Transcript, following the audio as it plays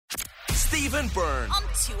Stephen Byrne on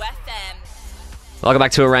 2FM. Welcome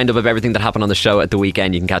back to a roundup of everything that happened on the show at the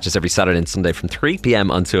weekend. You can catch us every Saturday and Sunday from 3 p.m.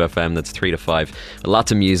 on 2FM. That's 3 to 5.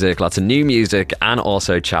 Lots of music, lots of new music, and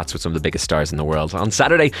also chats with some of the biggest stars in the world. On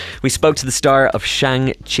Saturday, we spoke to the star of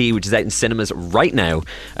Shang-Chi, which is out in cinemas right now.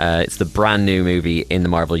 It's the brand new movie in the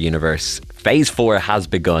Marvel Universe. Phase 4 has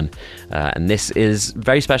begun, and this is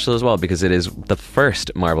very special as well because it is the first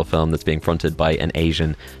Marvel film that's being fronted by an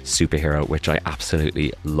Asian superhero, which I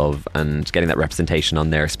absolutely love, and getting that representation on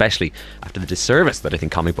there, especially after the disservice that I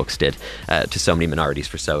think comic books did to so many minorities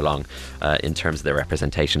for so long in terms of their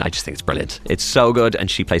representation. I just think it's brilliant. It's so good, and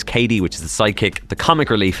she plays Katie, which is the sidekick, the comic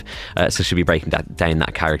relief, so she'll be breaking down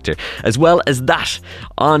that character. As well as that,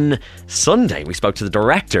 on Sunday, we spoke to the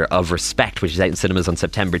director of Respect, which is out in cinemas on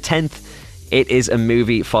September 10th. It is a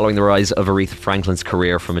movie following the rise of Aretha Franklin's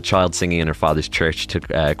career from a child singing in her father's church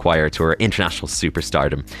to choir to her international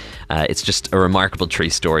superstardom. It's just a remarkable true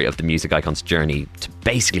story of the music icon's journey to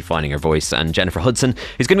basically finding her voice. And Jennifer Hudson,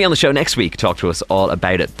 who's going to be on the show next week, talk to us all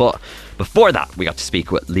about it. But before that, we got to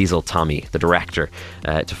speak with Liesl Tommy, the director,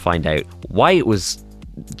 to find out why it was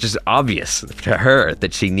just obvious to her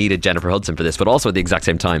that she needed Jennifer Hudson for this, but also at the exact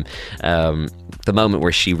same time, the moment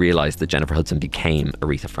where she realised that Jennifer Hudson became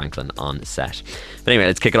Aretha Franklin on set. But anyway,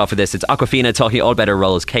 let's kick it off with this. It's Awkwafina talking all about her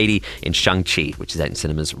role as Katie in Shang-Chi, which is out in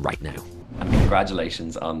cinemas right now. And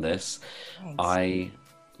congratulations on this. Thanks. I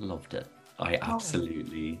loved it. I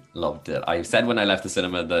absolutely loved it. I said when I left the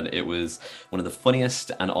cinema that it was one of the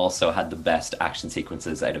funniest and also had the best action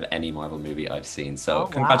sequences out of any Marvel movie I've seen. So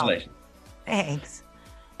congratulations. Wow. Thanks.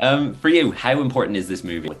 For you, how important is this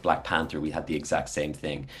movie? With Black Panther, we had the exact same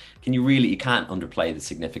thing. You can't underplay the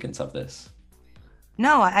significance of this.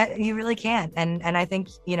 No, you really can't. And I think,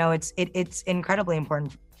 it's incredibly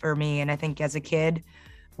important for me. And I think as a kid,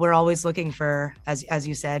 we're always looking for, as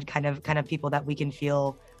you said, kind of people that we can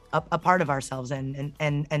feel a part of ourselves in.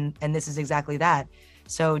 And this is exactly that.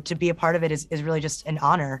 So to be a part of it is really just an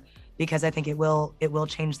honor, because I think it will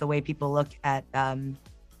change the way people look at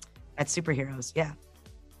superheroes. Yeah.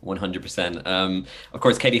 100%. Of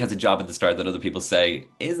course, Katie has a job at the start that other people say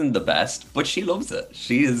isn't the best, but she loves it.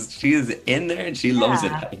 She is in there and she loves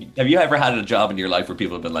it. Have you ever had a job in your life where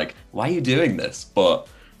people have been like, why are you doing this? But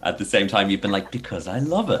at the same time, you've been like, because I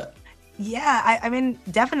love it. Yeah, I mean,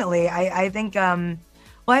 definitely. I think, I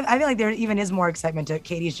feel like there even is more excitement to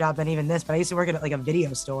Katie's job than even this, but I used to work at like a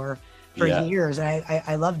video store for years, and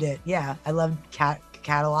I loved it. Yeah, I loved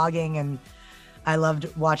cataloging, and I loved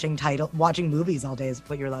watching movies all day is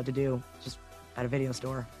what you're allowed to do, just at a video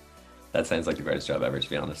store. That sounds like the greatest job ever, to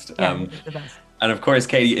be honest. Yeah, the best. And of course,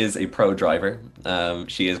 Katie is a pro driver.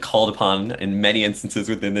 She is called upon in many instances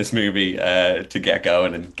within this movie to get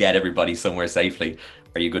going and get everybody somewhere safely.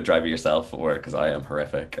 Are you a good driver yourself, or because I am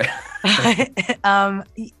horrific? I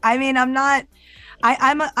mean, I'm not.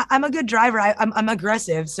 I'm a good driver. I'm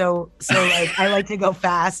aggressive, so like I like to go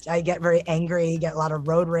fast. I get very angry, get a lot of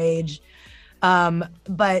road rage.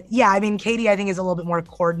 But yeah, I mean, Katie, I think, is a little bit more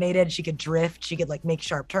coordinated. She could drift. She could like make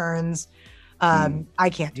sharp turns. I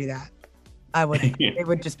can't do that. I wouldn't. It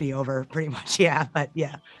would just be over pretty much. Yeah. But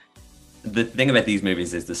yeah. The thing about these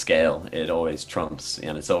movies is the scale. It always trumps,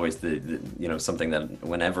 and it's always the something that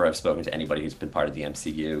whenever I've spoken to anybody who's been part of the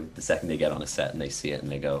MCU, the second they get on a set and they see it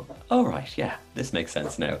and they go, oh right, yeah, this makes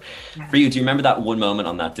sense now. Yeah. For you, do you remember that one moment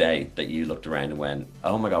on that day that you looked around and went,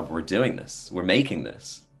 oh my God, we're doing this, we're making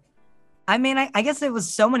this? I mean, I guess it was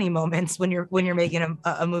so many moments when you're making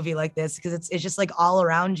a movie like this, because it's just like all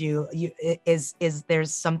around you.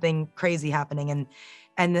 There's something crazy happening,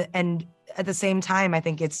 and at the same time, I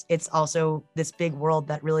think it's also this big world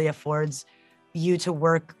that really affords you to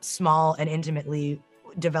work small and intimately,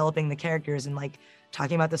 developing the characters and like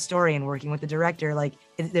talking about the story and working with the director. Like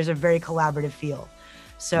there's a very collaborative feel.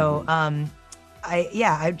 So.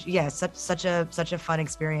 Such a fun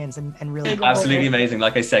experience and really absolutely amazing.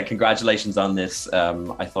 Like I said, congratulations on this.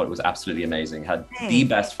 I thought it was absolutely amazing. Had the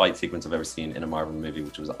best fight sequence I've ever seen in a Marvel movie,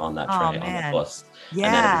 which was on that train on the bus. Yeah.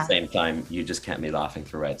 And then at the same time, you just kept me laughing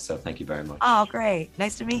throughout. So thank you very much. Oh, great.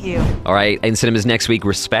 Nice to meet you. All right, in cinemas next week,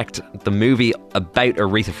 Respect, the movie about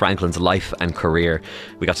Aretha Franklin's life and career.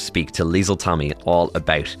 We got to speak to Liesl Tommy all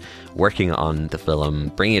about working on the film,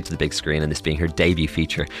 bringing it to the big screen, and this being her debut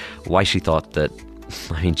feature. Why she thought that,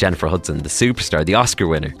 Jennifer Hudson, the superstar, the Oscar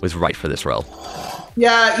winner, was right for this role.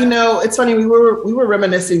 Yeah, it's funny. We were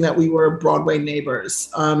reminiscing that we were Broadway neighbors.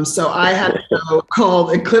 So I had a show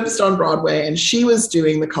called Eclipsed on Broadway, and she was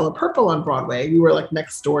doing The Color Purple on Broadway. We were like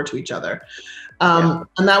next door to each other. And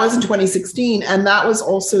that was in 2016. And that was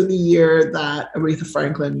also the year that Aretha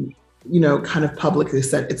Franklin, kind of publicly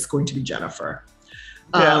said it's going to be Jennifer.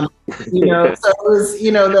 So it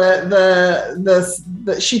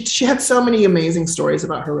was, she had so many amazing stories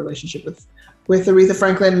about her relationship with Aretha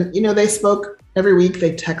Franklin. They spoke every week,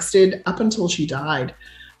 they texted up until she died.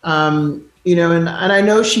 And I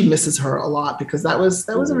know she misses her a lot because that was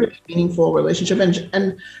a really meaningful relationship.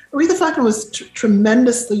 And Aretha Franklin was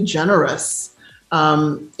tremendously generous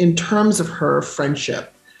in terms of her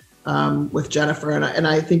friendship with Jennifer. And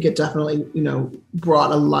I think it definitely,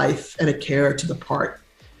 brought a life and a care to the part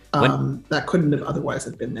that couldn't have otherwise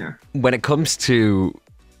have been there. When it comes to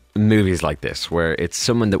movies like this, where it's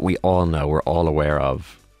someone that we all know, we're all aware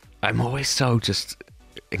of, I'm always so just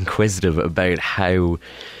inquisitive about how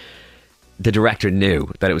the director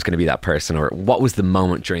knew that it was going to be that person, or what was the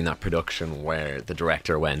moment during that production where the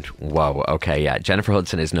director went, whoa, okay, yeah, Jennifer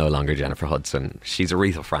Hudson is no longer Jennifer Hudson. She's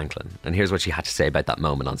Aretha Franklin. And here's what she had to say about that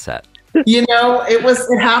moment on set.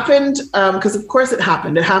 It happened because of course it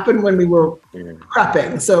happened. It happened when we were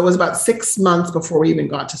prepping. So it was about 6 months before we even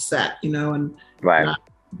got to set, and I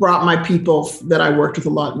brought my people that I worked with a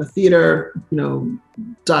lot in the theater,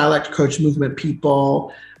 dialect coach, movement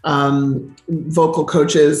people, vocal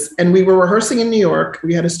coaches. And we were rehearsing in New York.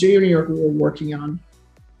 We had a studio in New York we were working on.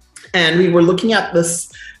 And we were looking at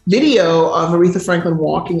this video of Aretha Franklin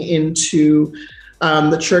walking into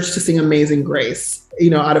the church to sing Amazing Grace,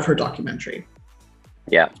 out of her documentary.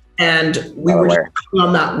 Yeah. And we were just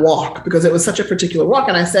on that walk because it was such a particular walk.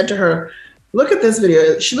 And I said to her, look at this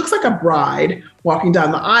video. She looks like a bride walking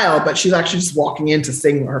down the aisle, but she's actually just walking in to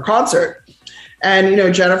sing her concert. And,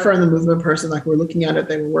 Jennifer and the movement person, we're looking at it,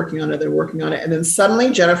 they were working on it. And then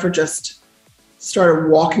suddenly Jennifer just started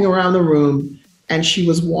walking around the room, and she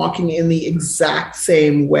was walking in the exact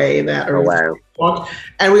same way that Aretha walked.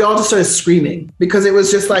 And we all just started screaming because it was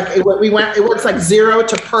just like, it was like 0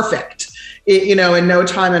 to perfect, in no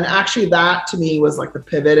time. And actually that to me was like the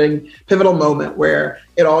pivotal moment where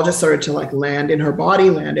it all just started to land in her body,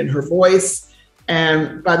 land in her voice.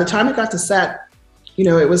 And by the time it got to set,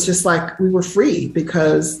 it was just like we were free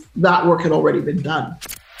because that work had already been done.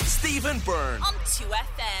 Stephen Byrne on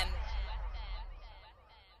 2FM.